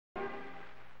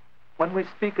When we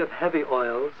speak of heavy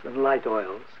oils and light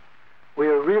oils, we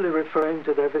are really referring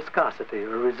to their viscosity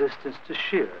or resistance to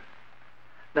shear.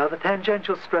 Now, the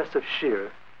tangential stress of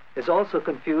shear is also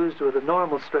confused with the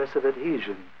normal stress of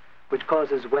adhesion, which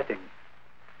causes wetting.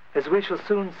 As we shall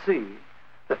soon see,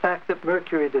 the fact that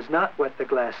mercury does not wet the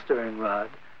glass stirring rod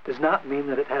does not mean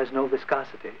that it has no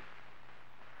viscosity.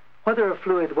 Whether a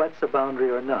fluid wets a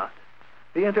boundary or not,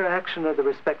 the interaction of the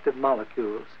respective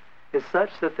molecules is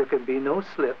such that there can be no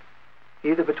slip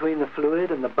either between the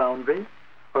fluid and the boundary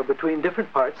or between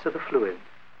different parts of the fluid.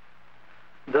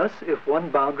 Thus, if one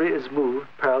boundary is moved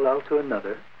parallel to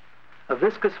another, a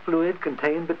viscous fluid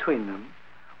contained between them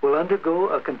will undergo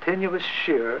a continuous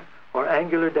shear or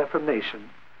angular deformation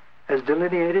as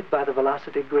delineated by the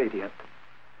velocity gradient.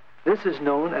 This is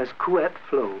known as Couette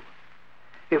flow.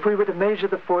 If we were to measure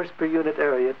the force per unit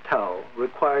area tau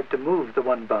required to move the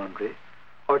one boundary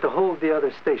or to hold the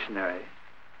other stationary,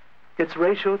 its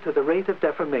ratio to the rate of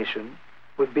deformation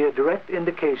would be a direct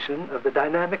indication of the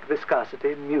dynamic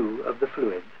viscosity mu of the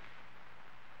fluid.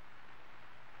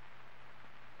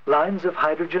 Lines of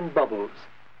hydrogen bubbles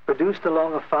produced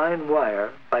along a fine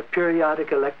wire by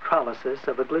periodic electrolysis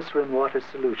of a glycerin water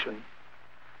solution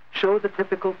show the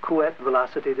typical Couette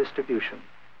velocity distribution.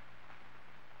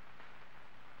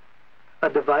 A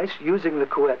device using the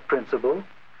Couette principle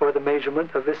for the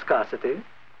measurement of viscosity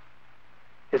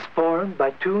is formed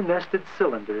by two nested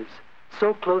cylinders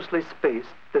so closely spaced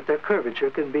that their curvature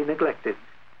can be neglected.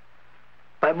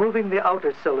 By moving the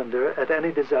outer cylinder at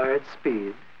any desired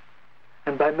speed,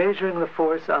 and by measuring the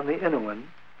force on the inner one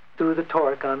through the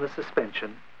torque on the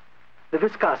suspension, the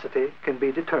viscosity can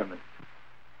be determined.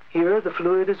 Here the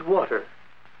fluid is water,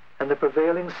 and the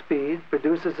prevailing speed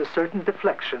produces a certain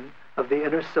deflection of the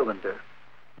inner cylinder.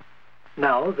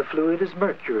 Now the fluid is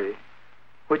mercury,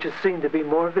 which is seen to be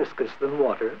more viscous than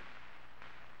water,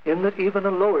 in that even a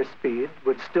lower speed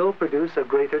would still produce a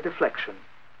greater deflection.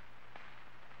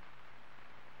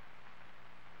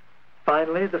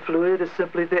 Finally, the fluid is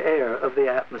simply the air of the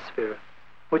atmosphere,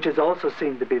 which is also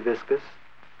seen to be viscous,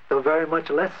 though very much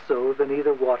less so than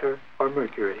either water or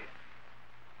mercury.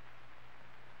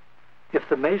 If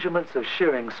the measurements of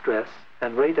shearing stress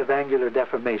and rate of angular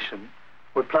deformation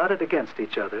were plotted against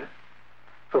each other,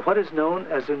 for what is known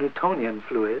as a Newtonian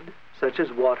fluid, such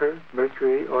as water,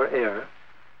 mercury, or air,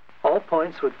 all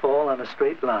points would fall on a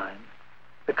straight line,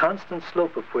 the constant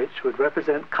slope of which would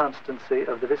represent constancy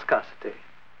of the viscosity.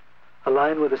 A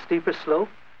line with a steeper slope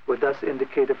would thus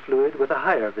indicate a fluid with a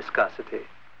higher viscosity,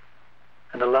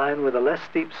 and a line with a less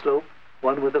steep slope,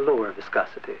 one with a lower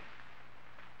viscosity.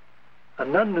 A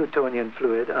non-Newtonian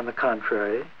fluid, on the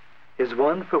contrary, is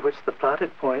one for which the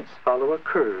plotted points follow a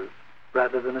curve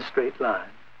rather than a straight line.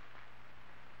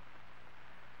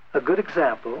 A good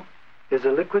example is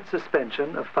a liquid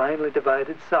suspension of finely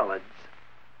divided solids.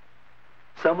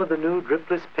 Some of the new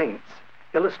dripless paints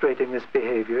illustrating this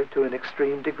behavior to an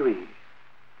extreme degree.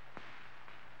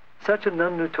 Such a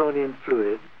non-Newtonian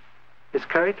fluid is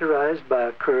characterized by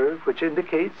a curve which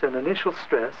indicates an initial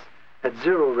stress at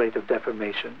zero rate of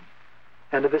deformation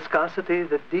and a viscosity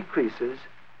that decreases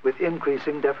with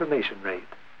increasing deformation rate.